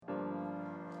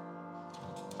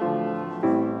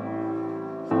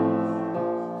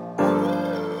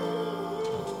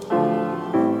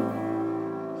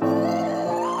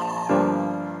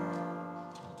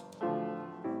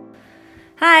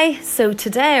Hi, so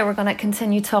today we're going to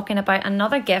continue talking about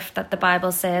another gift that the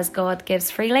Bible says God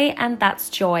gives freely, and that's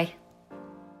joy.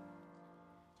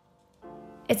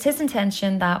 It's His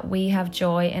intention that we have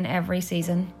joy in every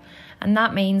season, and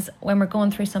that means when we're going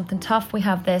through something tough, we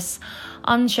have this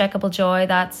unshakable joy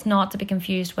that's not to be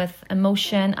confused with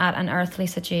emotion at an earthly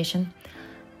situation.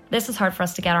 This is hard for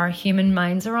us to get our human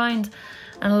minds around,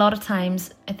 and a lot of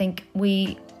times I think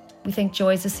we think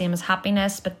joy is the same as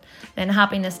happiness, but then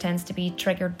happiness tends to be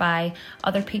triggered by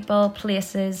other people,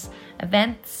 places,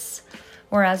 events,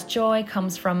 whereas joy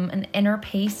comes from an inner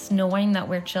peace, knowing that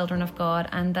we're children of God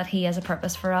and that He has a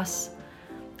purpose for us.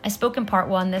 I spoke in part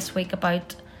 1 this week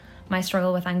about my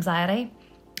struggle with anxiety,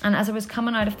 and as I was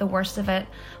coming out of the worst of it,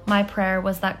 my prayer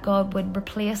was that God would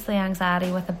replace the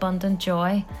anxiety with abundant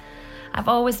joy. I've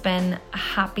always been a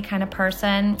happy kind of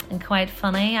person and quite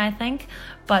funny, I think,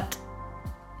 but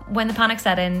when the panic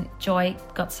set in, joy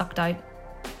got sucked out.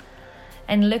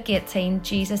 In Luke 18,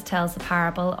 Jesus tells the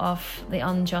parable of the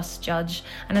unjust judge,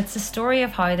 and it's the story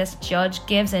of how this judge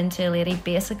gives in to a lady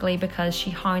basically because she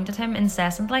hounded him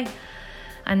incessantly.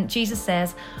 And Jesus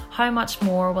says, "How much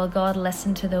more will God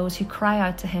listen to those who cry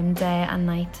out to Him day and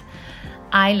night?"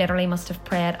 I literally must have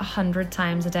prayed 100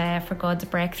 times a day for God to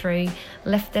break through,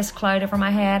 lift this cloud over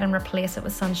my head and replace it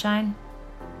with sunshine.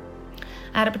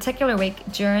 I had a particular week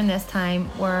during this time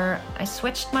where I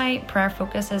switched my prayer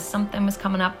focus as something was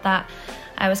coming up that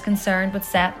I was concerned would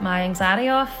set my anxiety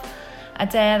off. A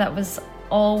day that was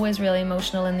always really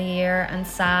emotional in the year and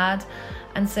sad,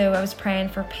 and so I was praying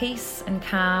for peace and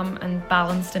calm and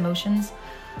balanced emotions.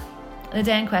 The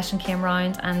day in question came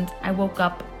round and I woke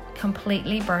up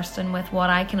completely bursting with what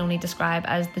I can only describe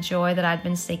as the joy that I'd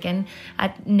been seeking.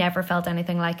 I'd never felt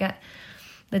anything like it.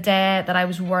 The day that I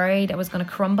was worried I was going to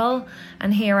crumble,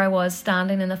 and here I was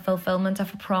standing in the fulfillment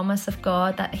of a promise of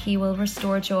God that He will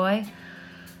restore joy.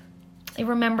 He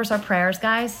remembers our prayers,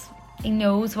 guys. He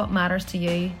knows what matters to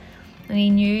you, and He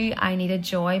knew I needed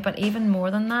joy, but even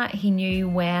more than that, He knew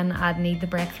when I'd need the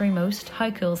breakthrough most. How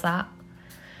cool is that?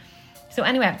 So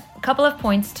anyway, a couple of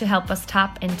points to help us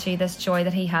tap into this joy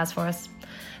that He has for us.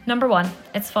 Number 1,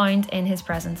 it's found in His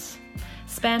presence.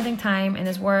 Spending time in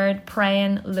His Word,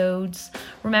 praying loads.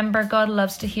 Remember, God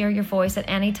loves to hear your voice at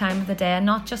any time of the day,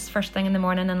 not just first thing in the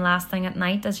morning and last thing at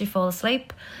night as you fall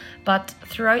asleep, but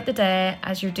throughout the day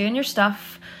as you're doing your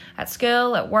stuff, at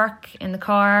school, at work, in the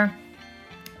car.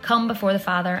 Come before the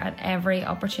Father at every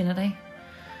opportunity.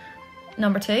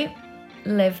 Number 2,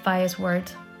 live by His Word.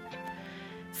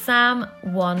 Psalm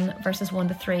 1 verses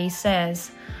 1-3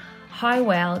 says, "How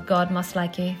well God must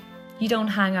like you. You don't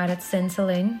hang out at Sin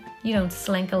Saloon. You don't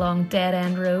slink along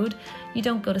dead-end road. You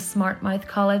don't go to smart mouth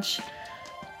college.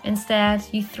 Instead,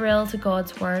 you thrill to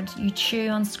God's word. You chew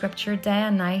on scripture day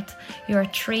and night. You're a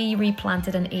tree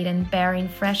replanted in Eden, bearing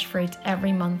fresh fruit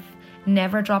every month,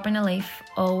 never dropping a leaf,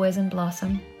 always in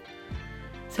blossom."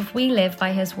 So if we live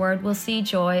by His word, we'll see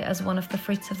joy as one of the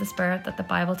fruits of the Spirit that the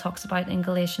Bible talks about in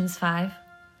Galatians 5.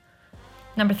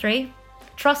 Number 3,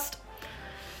 trust.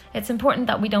 It's important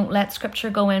that we don't let scripture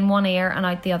go in one ear and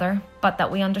out the other, but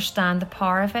that we understand the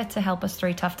power of it to help us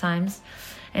through tough times.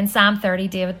 In Psalm 30,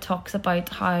 David talks about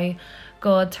how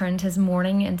God turned his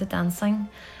mourning into dancing.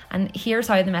 And here's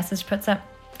how the Message puts it.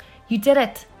 "You did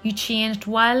it. You changed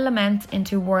wild lament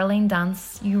into whirling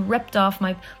dance. You ripped off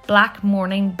my black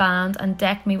mourning band and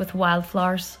decked me with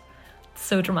wildflowers."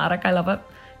 So dramatic. I love it.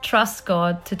 Trust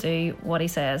God to do what He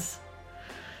says.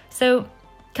 So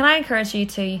can I encourage you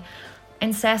to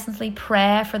incessantly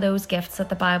pray for those gifts that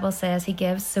the Bible says He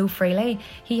gives so freely.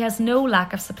 He has no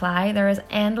lack of supply. There is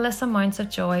endless amounts of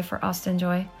joy for us to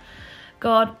enjoy.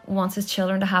 God wants His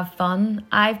children to have fun.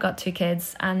 I've got 2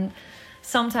 kids, and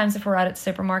sometimes if we're out at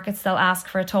supermarkets, they'll ask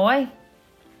for a toy.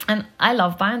 And I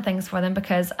love buying things for them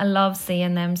because I love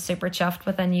seeing them super chuffed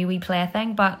with a new wee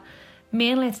plaything, but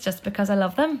mainly it's just because I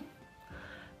love them.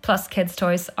 Plus, kids'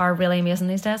 toys are really amazing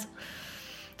these days.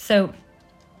 So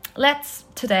let's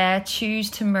today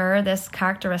choose to mirror this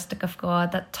characteristic of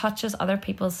God that touches other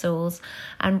people's souls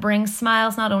and brings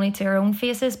smiles not only to our own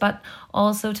faces but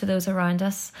also to those around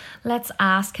us. Let's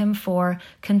ask Him for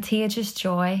contagious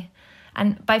joy.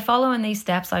 And by following these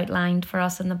steps outlined for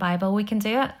us in the Bible, we can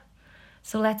do it.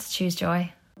 So let's choose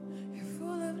joy. You're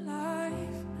full of life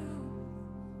now,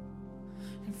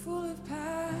 and full of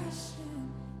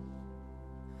passion.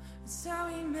 That's how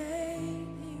He made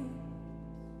you.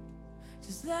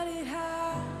 Just let it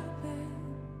happen.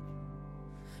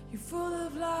 You're full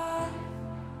of life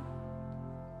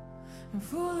and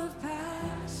full of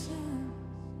passion.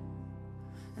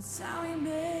 That's how He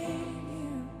made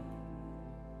you.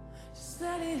 Just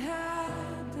let it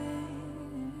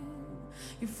happen.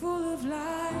 You're full of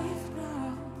life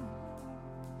now.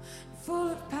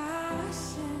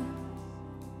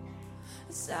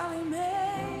 how He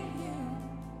made you.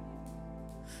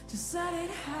 Just let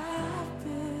it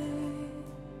happen.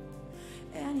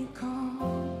 And He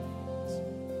calls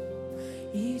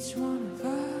each one of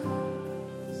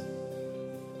us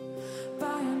by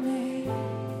our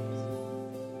names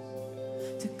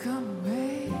to come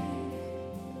away.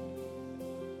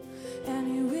 And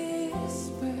He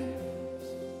whispers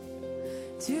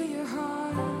to your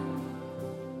heart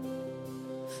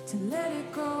to let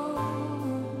it go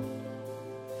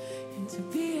and to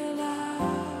be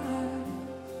alive.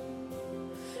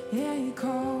 Yeah, He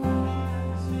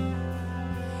calls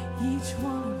each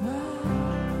one of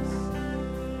us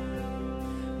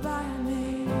by our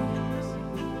names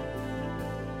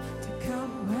to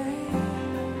come away.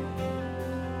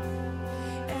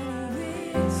 And He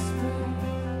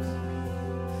whispers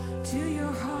to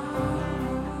your heart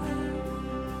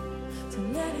to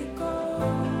let it go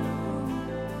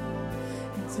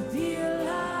and to be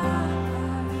alive.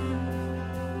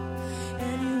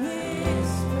 And He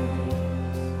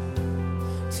whispers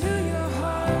to your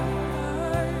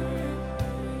heart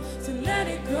to let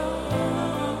it go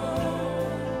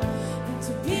and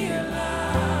to be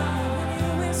alive.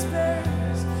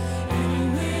 And He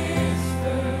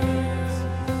whispers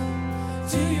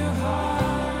to your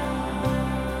heart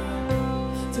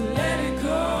to let it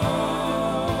go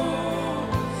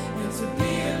and to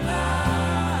be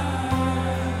alive.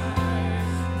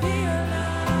 Be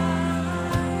alive.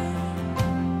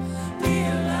 Be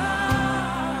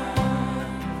alive.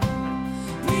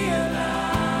 Be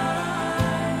alive.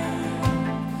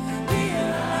 Be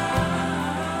alive.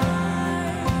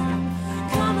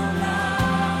 Come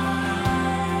alive.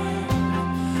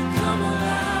 Come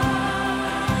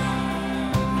alive.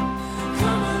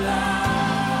 Come alive.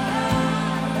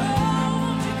 Oh,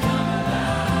 won't you come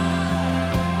alive?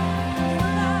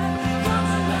 Come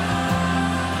alive.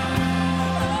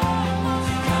 Oh, won't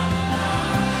you come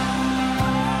alive?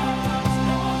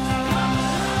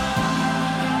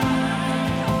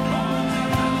 Won't you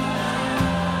come alive?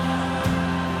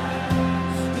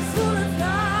 You're full of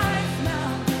life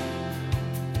now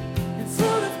and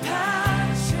full of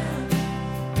passion.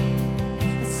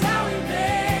 That's how He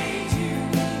made you.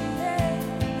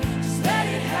 Just let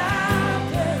it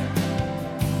happen.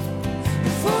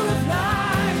 You're full of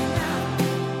life now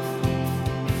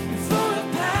and full of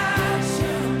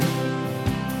passion.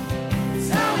 That's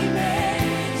how He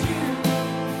made you.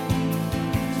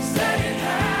 Just let it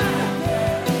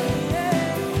happen.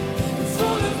 You're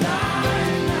full of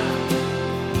life now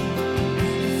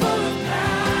and full of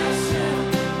passion.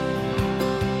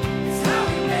 That's how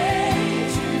He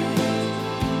made you.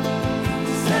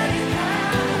 Just let it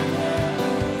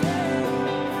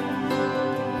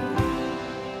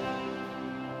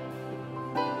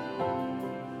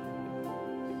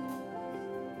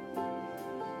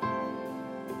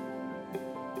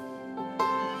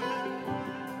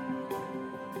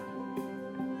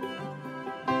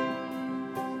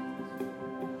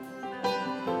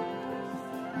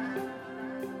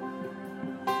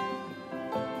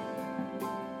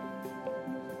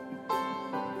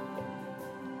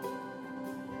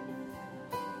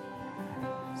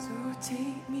So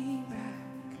take me back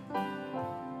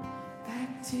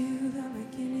to the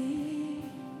beginning,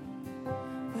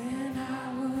 when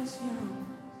I was young,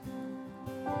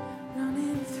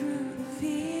 running through the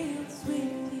fields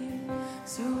with you.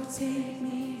 So take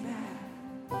me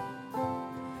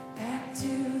back to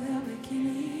the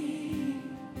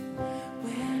beginning,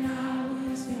 when I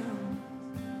was young,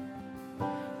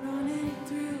 running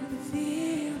through the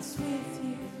fields with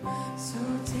you. So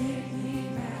take me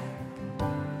back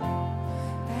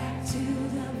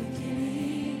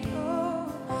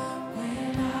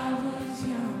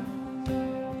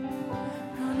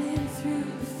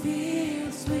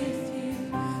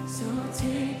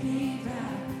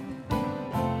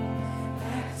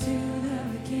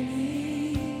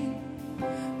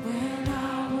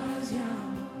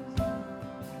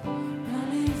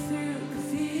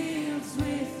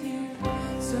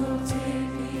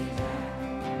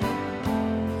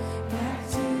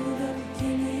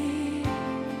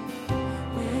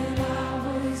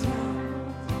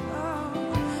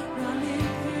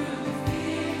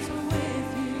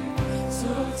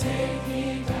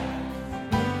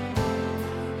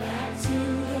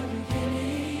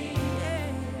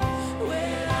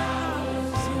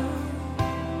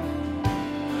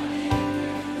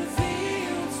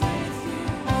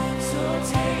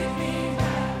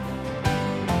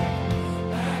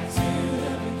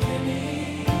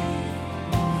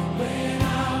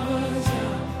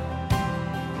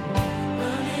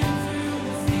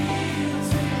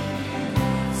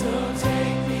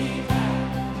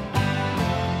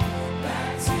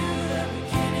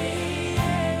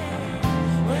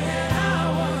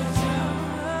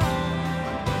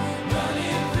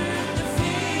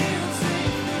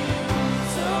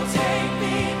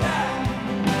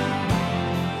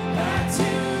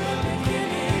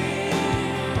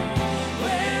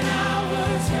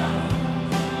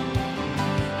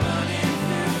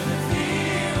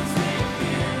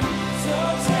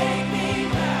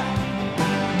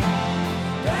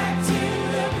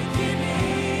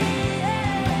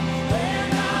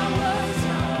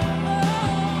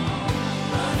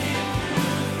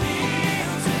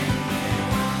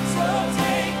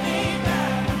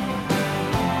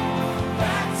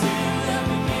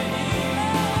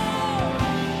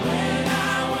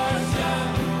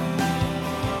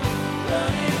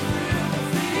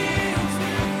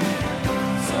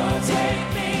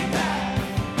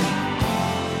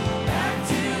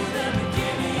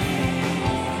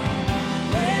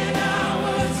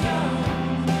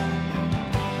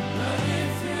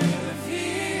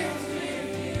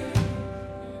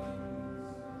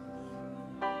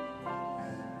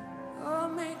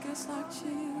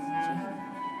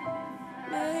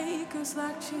make us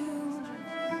like children.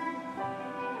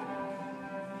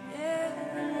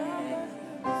 Yeah,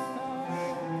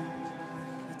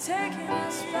 taking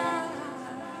us back.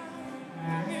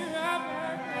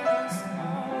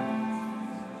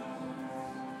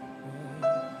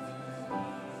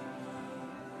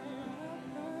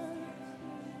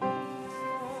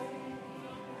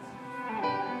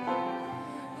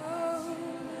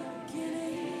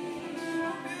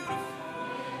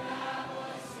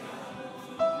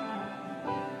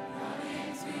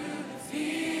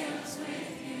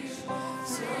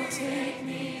 Take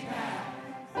me back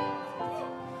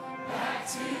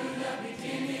to the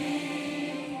beginning.